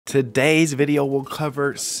Today's video will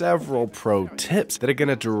cover several pro tips that are going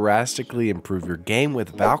to drastically improve your game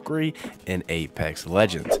with Valkyrie in Apex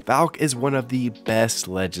Legends. Valk is one of the best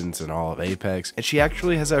legends in all of Apex, and she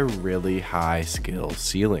actually has a really high skill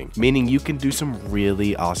ceiling, meaning you can do some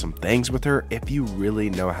really awesome things with her if you really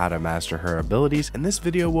know how to master her abilities, and this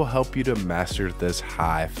video will help you to master this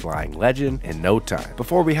high flying legend in no time.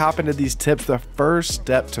 Before we hop into these tips, the first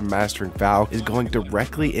step to mastering Valk is going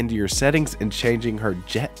directly into your settings and changing her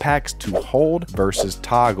jetpacks to hold versus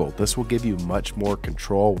toggle. This will give you much more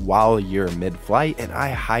control while you're mid-flight, and I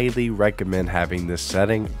highly recommend having this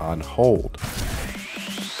setting on hold.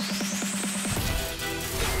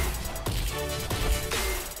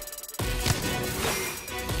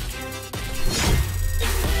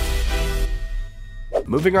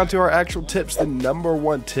 Moving on to our actual tips, the number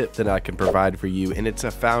one tip that I can provide for you, and it's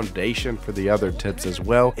a foundation for the other tips as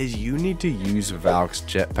well, is you need to use Valk's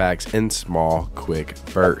jetpacks in small, quick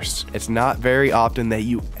bursts. It's not very often that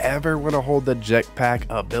you ever want to hold the jetpack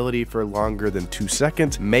ability for longer than 2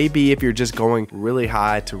 seconds. Maybe if you're just going really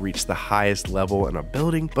high to reach the highest level in a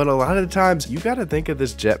building, but a lot of the times you got to think of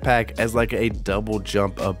this jetpack as like a double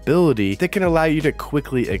jump ability that can allow you to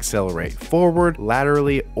quickly accelerate forward,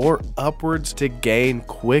 laterally, or upwards to gain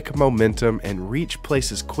quick momentum and reach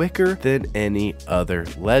places quicker than any other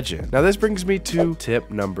legend. Now this brings me to tip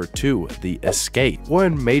number 2, the escape.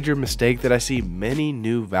 One major mistake that I see many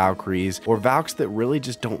new Valkyries or Valks that really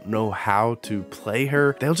just don't know how to play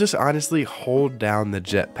her, they'll just honestly hold down the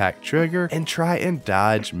jetpack trigger and try and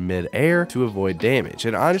dodge mid-air to avoid damage.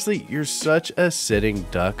 And honestly, you're such a sitting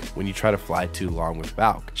duck when you try to fly too long with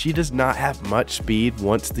Valk. She does not have much speed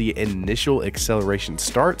once the initial acceleration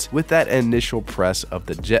starts with that initial press of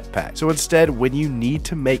the jetpack. So instead, when you need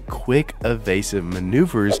to make quick evasive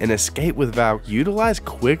maneuvers and escape with Valk, utilize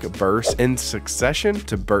quick bursts in succession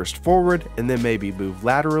to burst forward and then maybe move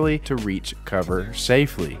laterally to reach cover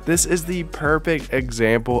safely. This is the perfect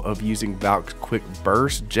example of using Valk's quick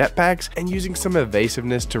burst jetpacks and using some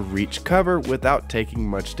evasiveness to reach cover without taking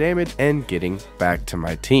much damage and getting back to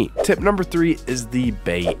my team. Tip number 3 is the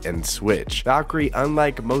bait and switch. Valkyrie,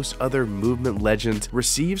 unlike most other movement legends,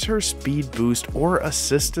 receives her speed boost or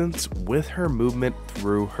assistance with her movement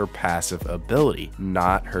through her passive ability,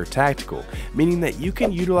 not her tactical, meaning that you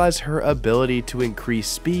can utilize her ability to increase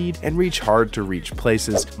speed and reach hard to reach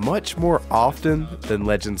places much more often than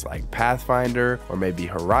legends like Pathfinder or maybe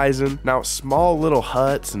Horizon. Now, small little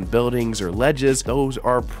huts and buildings or ledges, those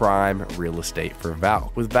are prime real estate for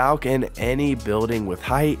Valk. With Valk in any building with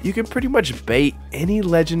height, you can pretty much bait any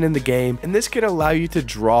legend in the game, and this can allow you to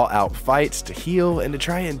draw out fights, to heal, and to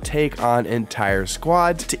try and take on entire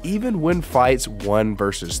squads, to even win fights 1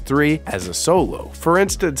 versus 3 as a solo. For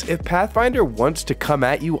instance, if Pathfinder wants to come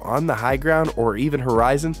at you on the high ground or even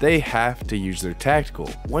Horizon, they have to use their tactical.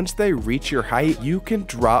 Once they reach your height, you can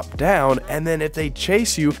drop down, and then if they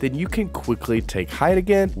chase you, then you can quickly take height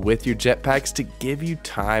again with your jetpacks to give you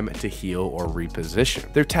time to heal or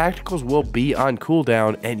reposition. Their tacticals will be on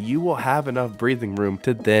cooldown, and you will have enough breathing room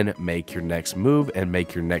to then make your next move and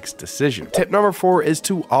make your next decision. Tip number 4 is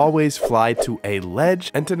to always fly to a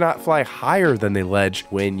ledge and to not fly higher than the ledge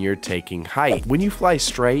when you're taking height. When you fly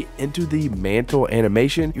straight into the mantle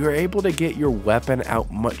animation, you are able to get your weapon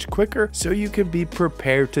out much quicker so you can be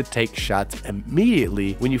prepared to take shots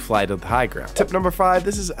immediately when you fly to the high ground. Tip number 5,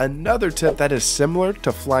 this is another tip that is similar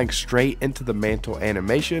to flying straight into the mantle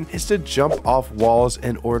animation, is to jump off walls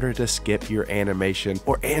in order to skip your animation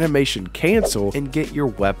or animation cancel and get your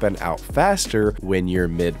weapon out faster when you're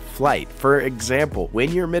mid-flight. For example,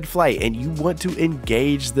 when you're mid-flight and you want to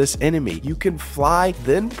engage this enemy, you can fly,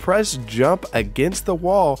 then press jump against the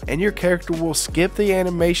wall, and your character will skip the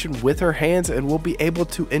animation with her hands and will be able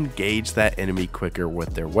to engage that enemy quicker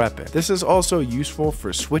with their weapon. This is also useful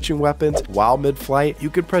for switching weapons while mid-flight. You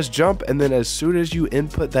can press jump, and then as soon as you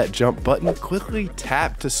input that jump button, quickly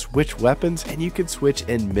tap to switch weapons, and you can switch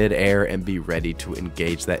in mid-air and be ready to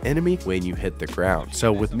engage that enemy when you hit the ground.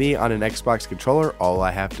 So with me on an Xbox controller, all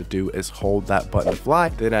I have to do is hold that button to fly,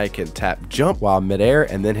 then I can tap jump while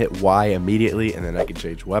mid-air and then hit Y immediately, and then I can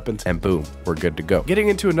change weapons, and boom, we're good to go. Getting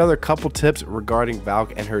into another couple tips regarding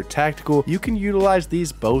Valk and her tactical, you can utilize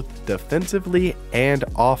these both defensively and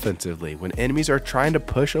offensively. When enemies are trying to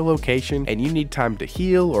push a location and you need time to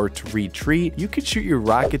heal or to retreat, you can shoot your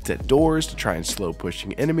rockets at doors to try and slow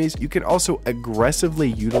pushing enemies. You can also aggressively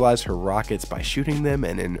utilize her rockets by shooting them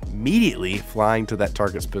and immediately flying to that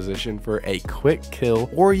target's position for a quick kill,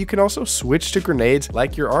 or you can also switch to grenades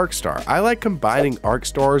like your arc star. I like combining arc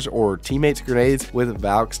stars or teammates grenades with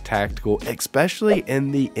Valk's tactical, especially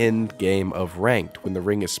in the end game of ranked when the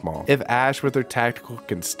ring is small. If Ashe with her tactical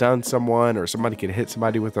can stun someone or somebody can hit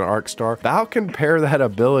somebody with an arc star, Valk can pair that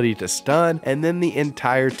ability to stun, and then the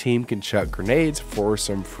entire team can chuck grenades for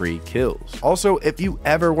some free kills. Also, if you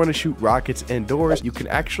ever want to shoot rockets indoors, you can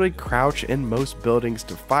actually crouch in most buildings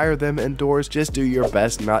to fire them indoors. Just do your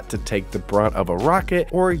best not to take the brunt of a rocket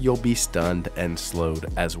or you'll be stunned and slowed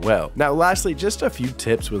as well. Now lastly, just a few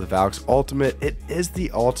tips with Valk's ultimate. It is the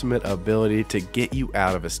ultimate ability to get you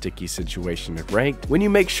out of a sticky situation in ranked. When you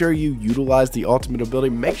make sure you utilize the ultimate ability,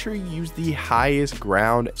 make sure you use the highest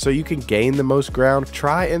ground so you can gain the most ground.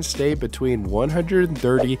 Try and stay between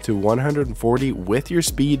 130 to 140 with your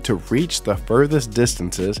speed to reach the furthest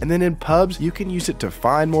distances, and then in pubs you can use it to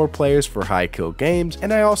find more players for high kill games.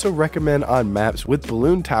 And I also recommend on maps with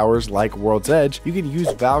balloon towers like World's Edge, you can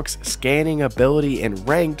use Valk's scanning ability in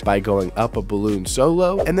ranked by going up a balloon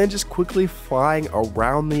solo and then just quickly flying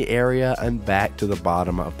around the area and back to the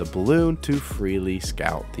bottom of the balloon to freely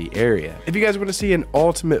scout the area. If you guys want to see an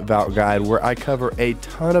ultimate Valk guide where I cover a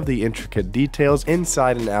ton of the intricate details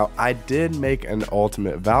inside and out, I did make an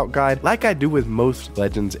ultimate Valk guide like I do with most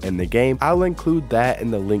legends in the game. I'll include that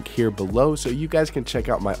in the link here below so you guys can check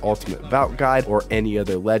out my ultimate Valk guide or any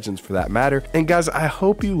other legends for that matter. And guys, I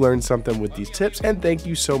hope you learned something with these tips, and thank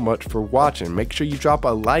you so much for watching. Make sure you drop a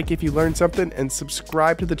like if you learned something and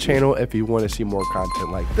subscribe to the channel if you want to see more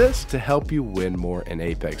content like this to help you win more in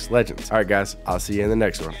Apex Legends. Alright guys, I'll see you in the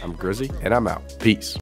next one. I'm Grizzy and I'm out. Peace.